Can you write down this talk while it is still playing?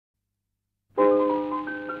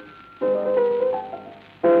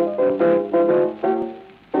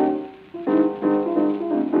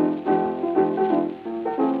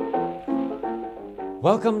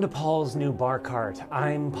Welcome to Paul's New Bar Cart.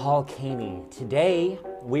 I'm Paul Keany. Today,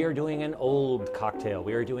 we are doing an old cocktail.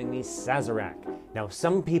 We are doing the Sazerac. Now,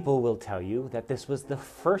 some people will tell you that this was the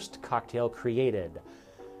first cocktail created.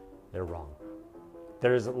 They're wrong.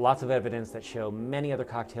 There's lots of evidence that show many other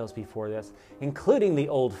cocktails before this, including the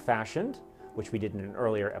old-fashioned, which we did in an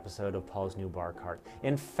earlier episode of Paul's New Bar Cart.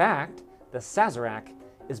 In fact, the Sazerac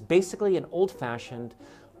is basically an old-fashioned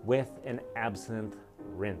with an absinthe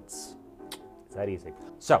rinse. It's that easy.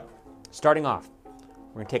 So, starting off,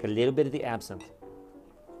 we're gonna take a little bit of the absinthe.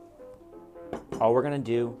 All we're gonna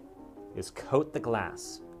do is coat the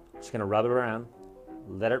glass. Just gonna rub it around,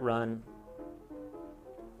 let it run.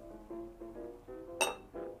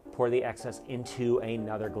 Pour the excess into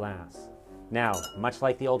another glass. Now, much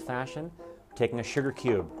like the old-fashioned, we're taking a sugar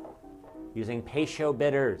cube, using Peychaud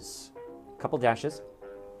bitters, a couple dashes,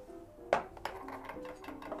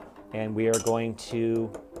 and we are going to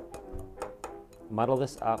muddle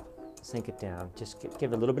this up, sink it down, just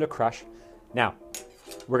give it a little bit of crush. Now,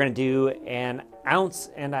 we're gonna do 1.5 ounces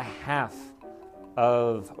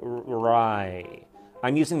of rye.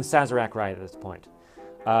 I'm using the Sazerac rye at this point.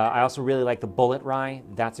 I also really like the bullet rye.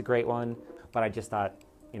 That's a great one, but I just thought,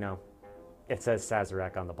 you know, it says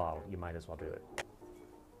Sazerac on the bottle. You might as well do it.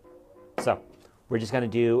 So, we're just gonna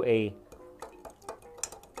do a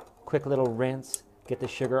quick little rinse, get the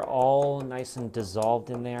sugar all nice and dissolved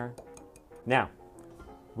in there. Now,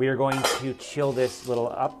 we are going to chill this little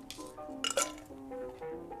up.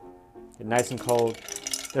 Get nice and cold.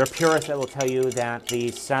 There are purists that will tell you that the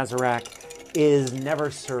Sazerac is never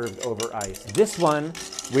served over ice. This one,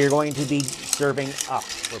 we're going to be serving up.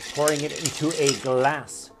 We're pouring it into a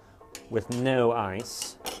glass with no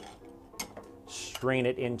ice. Strain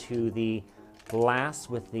it into the glass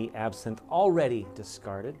with the absinthe already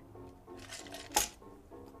discarded.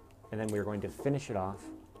 And then we're going to finish it off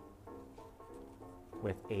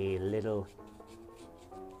with a little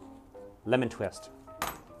lemon twist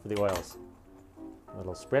for the oils. A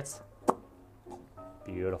little spritz.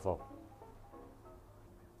 Beautiful.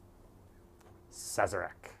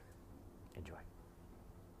 Sazerac. Enjoy.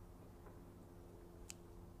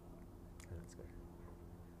 That's good.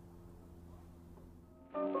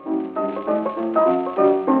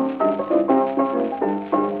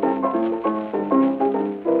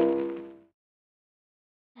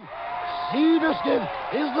 Seabiscuit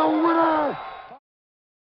is the winner